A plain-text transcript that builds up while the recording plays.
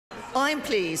I'm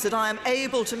pleased that I am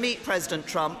able to meet President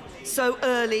Trump so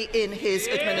early in his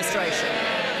administration.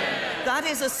 That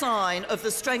is a sign of the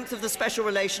strength of the special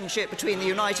relationship between the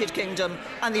United Kingdom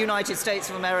and the United States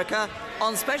of America,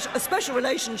 a special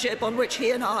relationship on which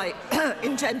he and I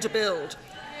intend to build.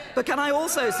 But can I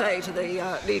also say to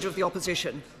the Leader of the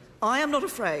Opposition, I am not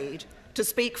afraid to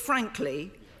speak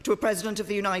frankly to a President of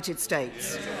the United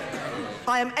States.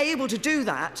 I am able to do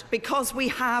that because we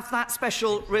have that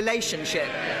special relationship,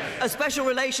 a special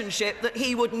relationship that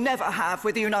he would never have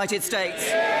with the United States.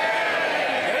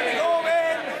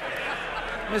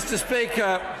 Mr.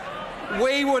 Speaker,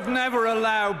 we would never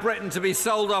allow Britain to be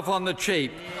sold off on the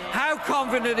cheap. How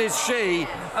confident is she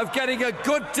of getting a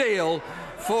good deal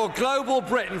for global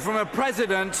Britain from a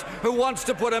president who wants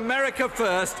to put America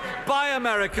first, buy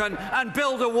American, and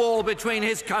build a wall between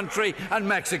his country and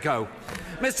Mexico?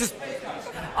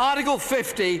 Article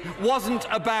 50 wasn't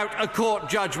about a court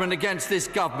judgment against this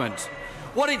government.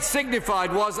 What it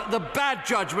signified was the bad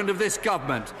judgment of this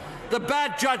government. The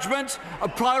bad judgment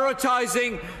of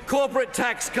prioritising corporate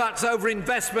tax cuts over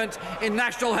investment in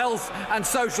national health and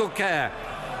social care.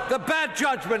 The bad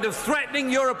judgment of threatening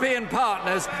European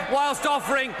partners whilst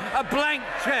offering a blank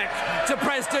cheque to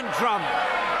President Trump.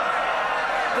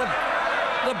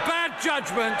 The bad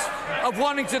judgment of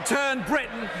wanting to turn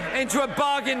Britain into a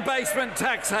bargain basement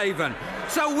tax haven.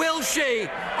 So will she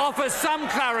offer some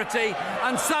clarity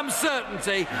and some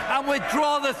certainty and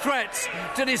withdraw the threats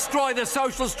to destroy the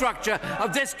social structure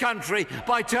of this country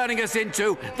by turning us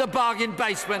into the bargain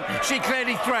basement she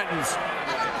clearly threatens?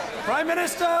 Prime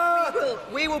Minister!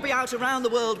 We will be out around the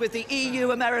world with the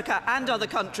EU, America and other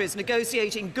countries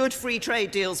negotiating good free trade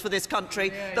deals for this country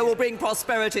that will bring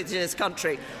prosperity to this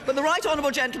country. But the right honourable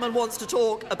gentleman wants to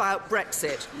talk about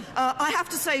Brexit. I have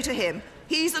to say to him,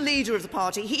 he's the leader of the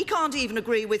party. He can't even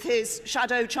agree with his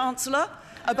shadow chancellor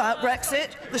about Brexit.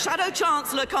 The shadow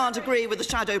chancellor can't agree with the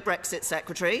shadow Brexit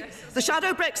secretary. The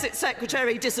shadow Brexit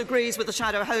secretary disagrees with the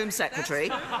shadow Home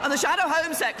Secretary. And the shadow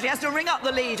Home Secretary has to ring up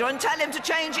the leader and tell him to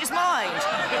change his mind.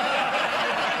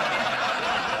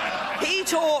 He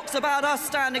talks about us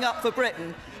standing up for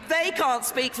Britain. They can't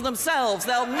speak for themselves.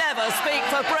 They'll never speak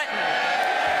for Britain.